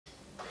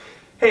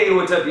Hey,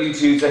 what's up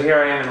YouTube? So here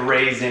I am in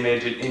Ray's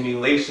image at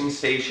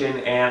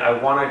EmulationStation, and I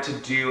wanted to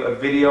do a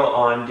video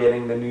on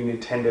getting the new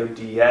Nintendo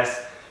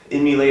DS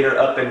emulator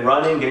up and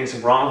running, getting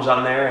some ROMs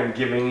on there and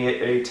giving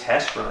it a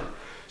test run.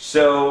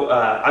 So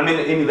I'm in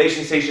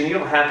EmulationStation. You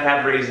don't have to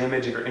have Ray's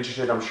image if you're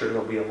interested. I'm sure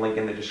there'll be a link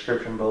in the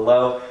description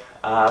below.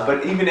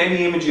 But even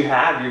any image you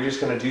have, you're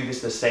just going to do this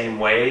the same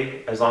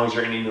way. As long as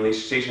you're in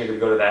EmulationStation, you're going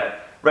to go to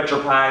that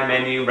RetroPie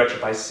menu,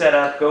 RetroPie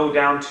setup, go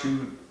down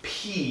to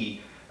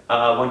P.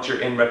 Once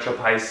you're in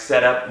RetroPie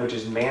setup, which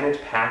is manage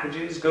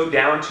packages, go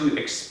down to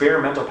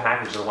experimental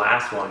package, the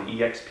last one,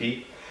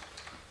 EXP.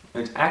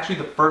 It's actually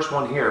the first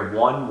one here,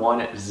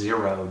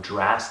 110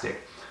 drastic.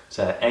 It's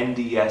a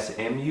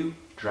NDSMU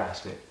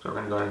drastic. So we're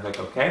going to go ahead and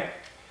click OK.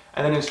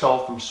 And then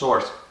install from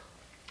source.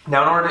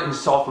 Now in order to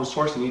install from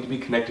source, you need to be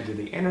connected to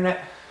the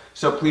internet.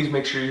 So please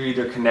make sure you're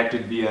either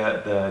connected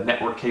via the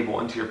network cable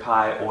into your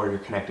Pi or you're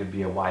connected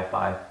via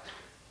Wi-Fi,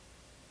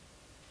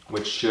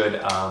 which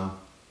should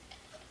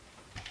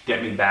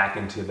get me back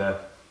into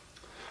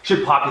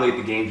should populate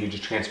the games you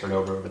just transferred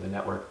over the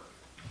network.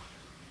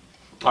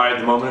 All right,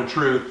 the moment of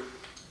truth.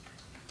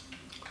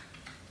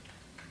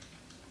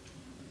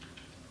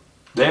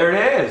 There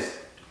it is.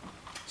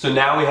 So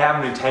now we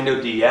have a Nintendo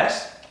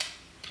DS,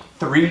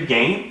 3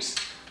 games.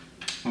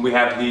 We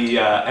have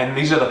and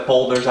these are the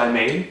folders I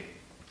made.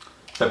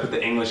 So I put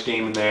the English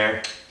game in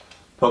there,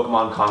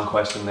 Pokemon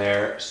Conquest in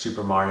there,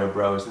 Super Mario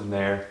Bros. In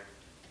there.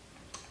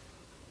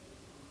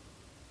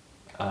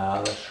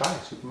 Let's try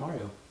Super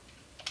Mario.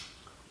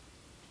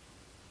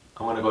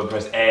 I'm going to go and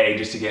press A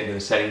just to get into the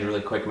settings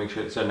really quick, make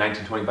sure it's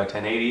 1920 by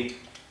 1080.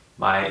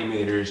 My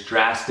emulator is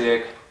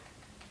drastic.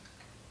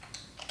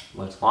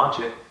 Let's launch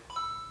it.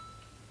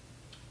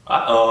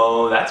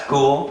 Uh-oh, that's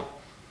cool.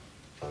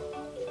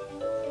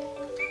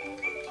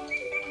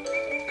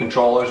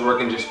 Controller's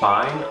working just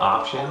fine.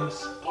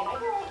 Options.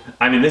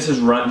 I mean, this is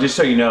run, just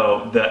so you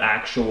know, the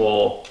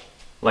actual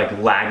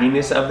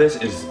lagginess of this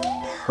is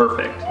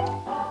perfect.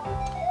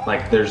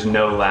 Like, there's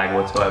no lag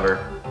whatsoever.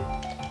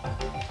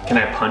 Can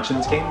I punch in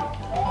this game?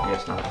 I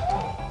guess not.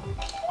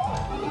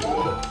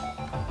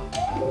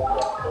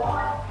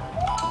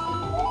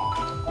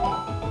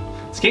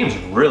 This game's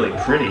really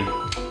pretty.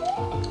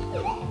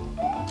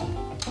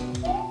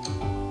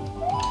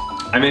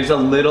 I mean, it's a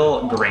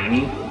little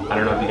grainy. I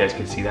don't know if you guys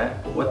can see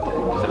that. What the heck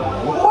is it?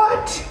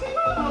 What?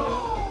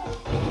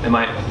 Am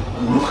I...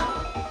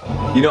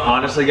 You know,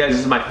 honestly, guys, this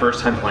is my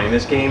first time playing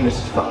this game. This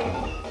is fucking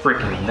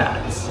freaking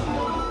nuts.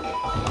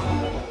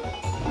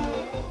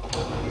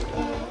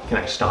 Can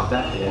I stomp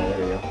that? Yeah, there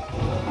we go.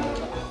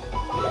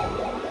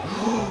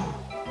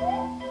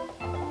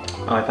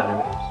 Oh, I thought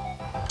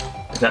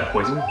it... Is that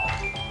poison?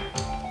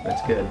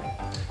 That's good.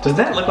 Does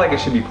that look like it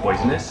should be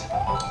poisonous?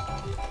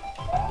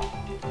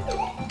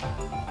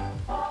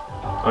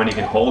 Oh, and you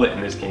can hold it in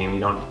this game.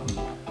 You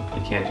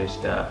can't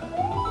just,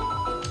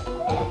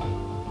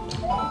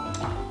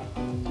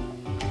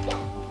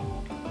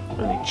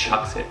 And he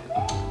chucks it.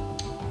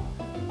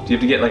 Do you have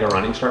to get like a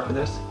running start for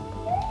this?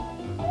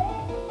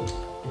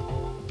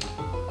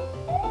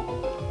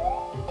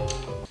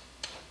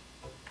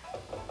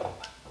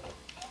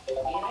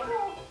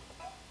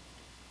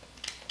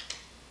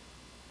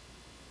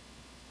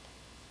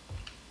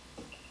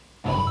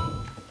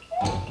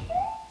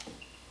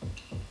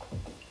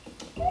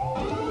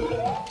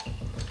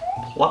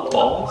 Pluck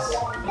balls?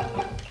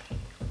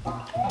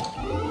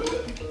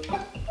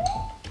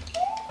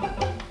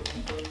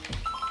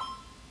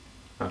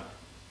 Huh.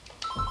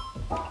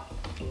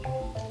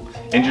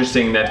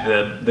 Interesting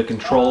that the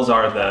controls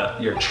are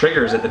your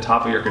triggers at the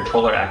top of your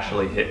controller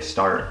actually hit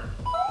start.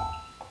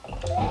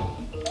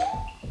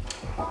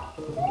 How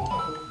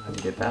do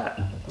you get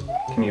that?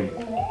 Can you...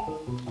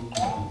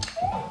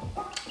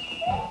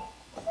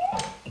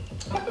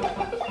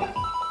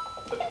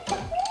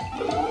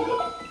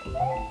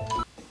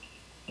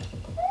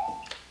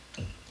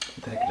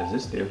 What the heck does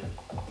this do?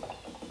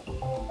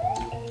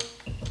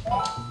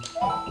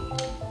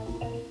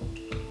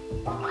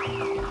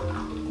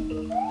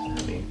 What does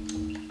that mean?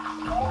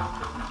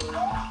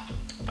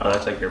 Oh,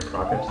 that's like your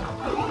progress.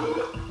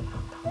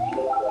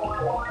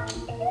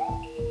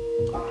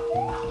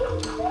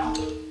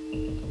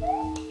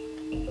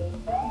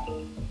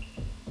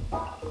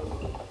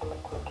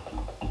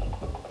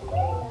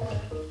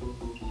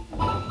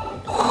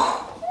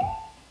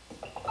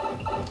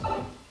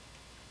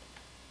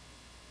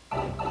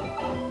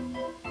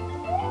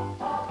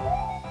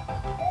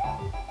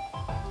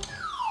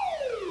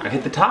 I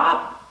hit the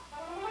top.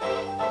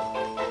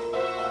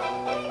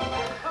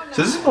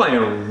 So this is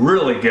playing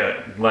really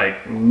good.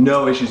 Like,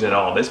 no issues at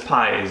all. This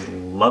Pi is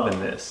loving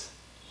this.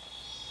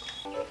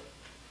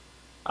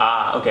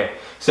 Okay.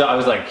 So I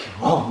was like,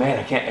 oh man,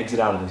 I can't exit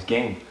out of this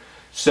game.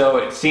 So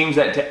it seems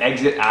that to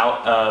exit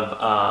out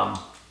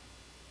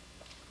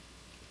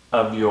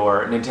of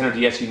your Nintendo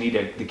DS, you need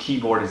the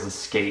keyboard is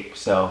escape.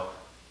 So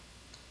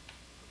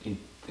it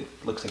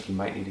looks like you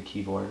might need a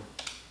keyboard.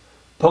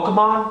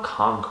 Pokemon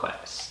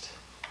Conquest.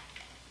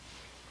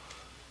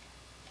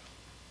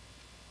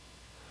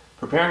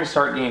 Preparing to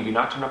start game. Do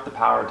not turn off the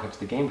power or touch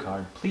the game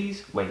card.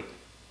 Please wait.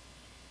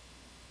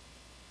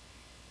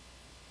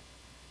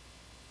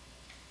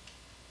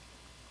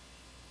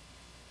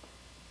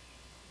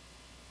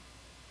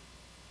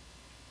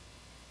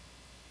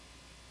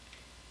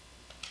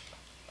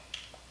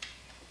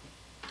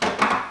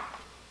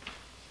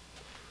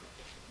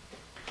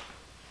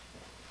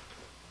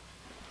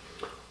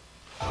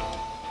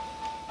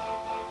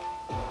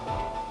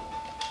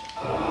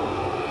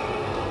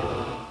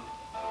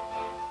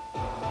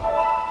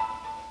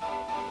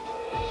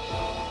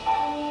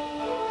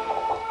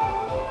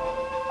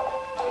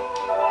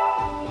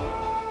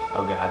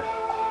 Oh God.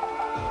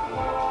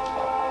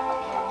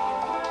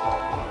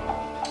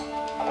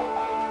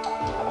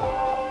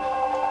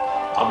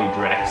 I'll be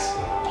Drex.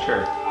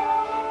 Sure.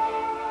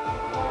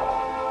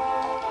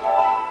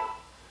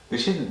 We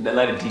should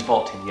let it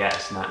default to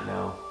yes, not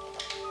no.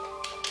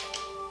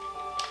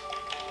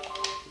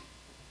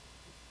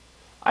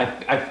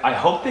 I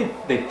hope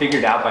they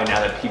figured out by now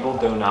that people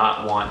do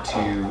not want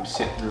to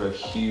sit through a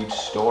huge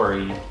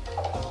story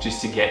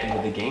just to get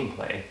into the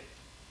gameplay.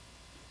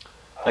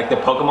 Like the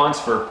Pokemons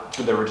for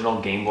the original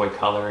Game Boy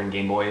Color and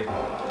Game Boy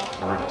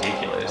are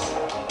ridiculous.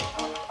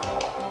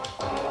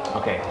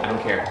 Okay, I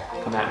don't care.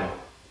 Come at me.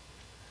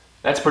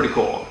 That's pretty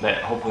cool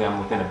that hopefully I'm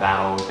within a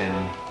battle within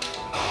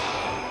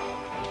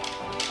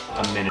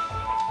a minute.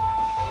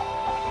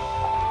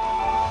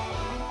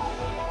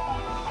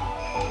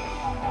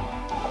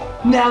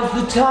 Now's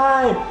the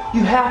time!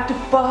 You have to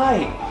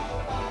fight!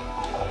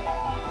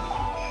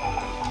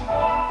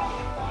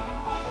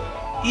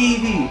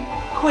 Eevee,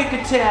 quick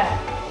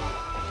attack!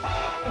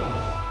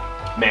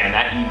 Man,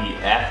 that Eevee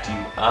effed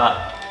you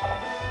up.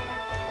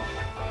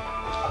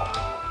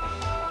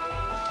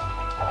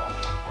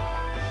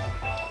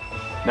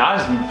 Not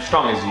as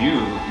strong as you.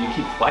 You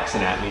keep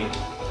flexing at me.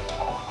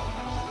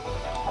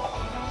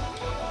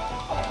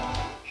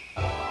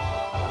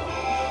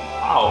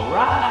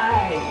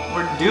 Alright,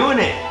 we're doing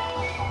it.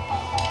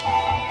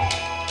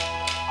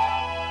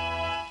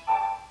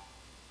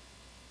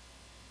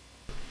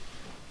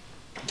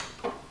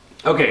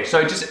 Okay, so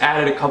I just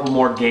added a couple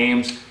more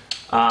games,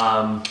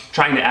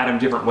 trying to add them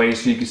different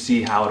ways so you can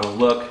see how it'll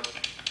look.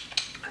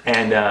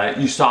 And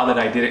you saw that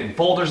I did it in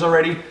folders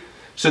already.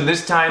 So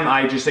this time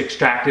I just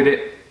extracted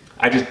it.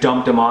 I just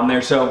dumped them on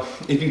there. So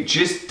if you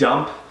just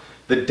dump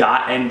the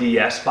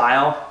 .nds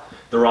file,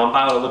 the ROM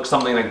file, it looks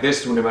something like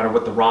this no matter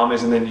what the ROM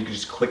is, and then you can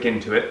just click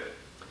into it.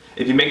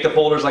 If you make the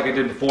folders like I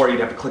did before, you'd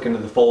have to click into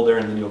the folder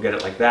and then you'll get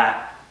it like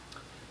that.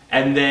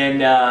 And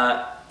then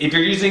if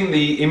you're using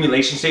the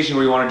EmulationStation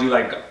where you want to do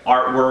like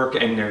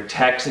artwork and your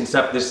text and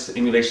stuff, this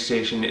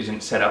EmulationStation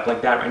isn't set up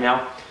like that right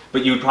now.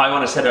 But you would probably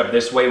want to set it up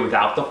this way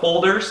without the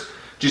folders,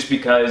 just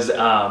because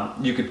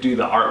you could do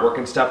the artwork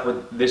and stuff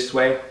with this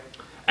way.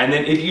 And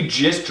then if you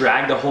just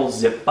drag the whole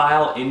zip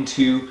file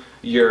into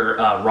your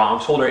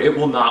ROMs folder, it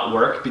will not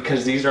work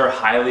because these are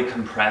highly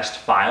compressed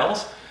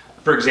files.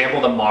 For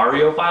example, the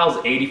Mario file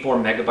is 84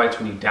 megabytes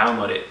when you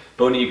download it,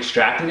 but when you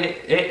extracted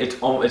it,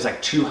 it's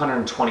like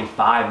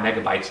 225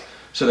 megabytes.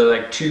 So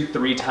they're like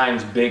 2-3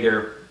 times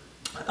bigger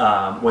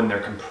when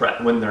they're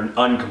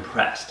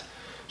uncompressed.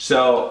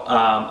 So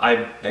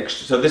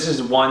so this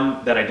is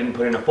one that I didn't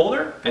put in a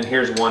folder, and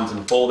here's ones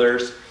in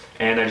folders,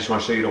 and I just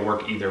want to show you to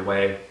work either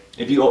way.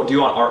 If you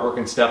do want artwork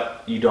and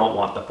stuff, you don't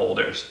want the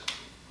folders.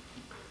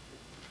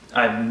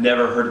 I've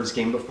never heard of this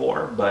game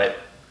before, but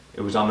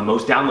it was on the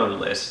most downloaded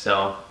list,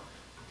 so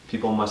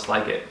people must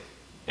like it.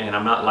 And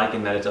I'm not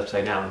liking that it's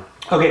upside down.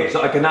 Okay,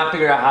 so I could not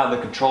figure out how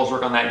the controls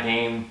work on that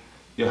game.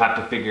 You'll have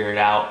to figure it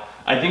out.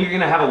 I think you're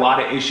gonna have a lot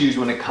of issues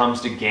when it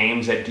comes to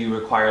games that do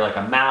require like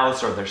a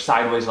mouse or they're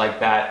sideways like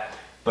that.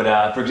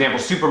 But for example,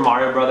 Super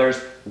Mario Brothers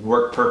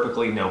work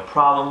perfectly, no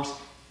problems.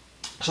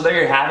 So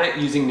there you have it,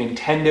 using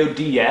Nintendo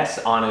DS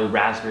on a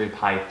Raspberry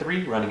Pi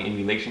 3 running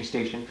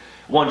EmulationStation.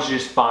 Once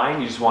just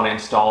fine, you just want to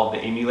install the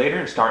emulator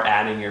and start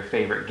adding your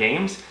favorite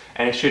games,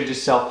 and it should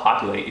just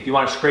self-populate. If you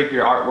want to scrape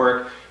your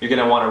artwork, you're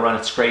going to want to run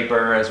a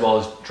scraper as well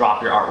as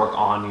drop your artwork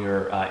on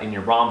your in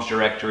your ROMs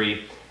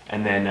directory,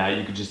 and then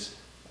you could just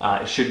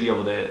it should be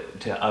able to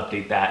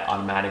update that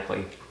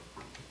automatically.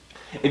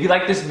 If you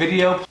like this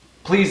video,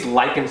 please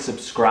like and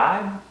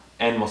subscribe,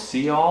 and we'll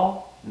see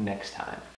y'all next time.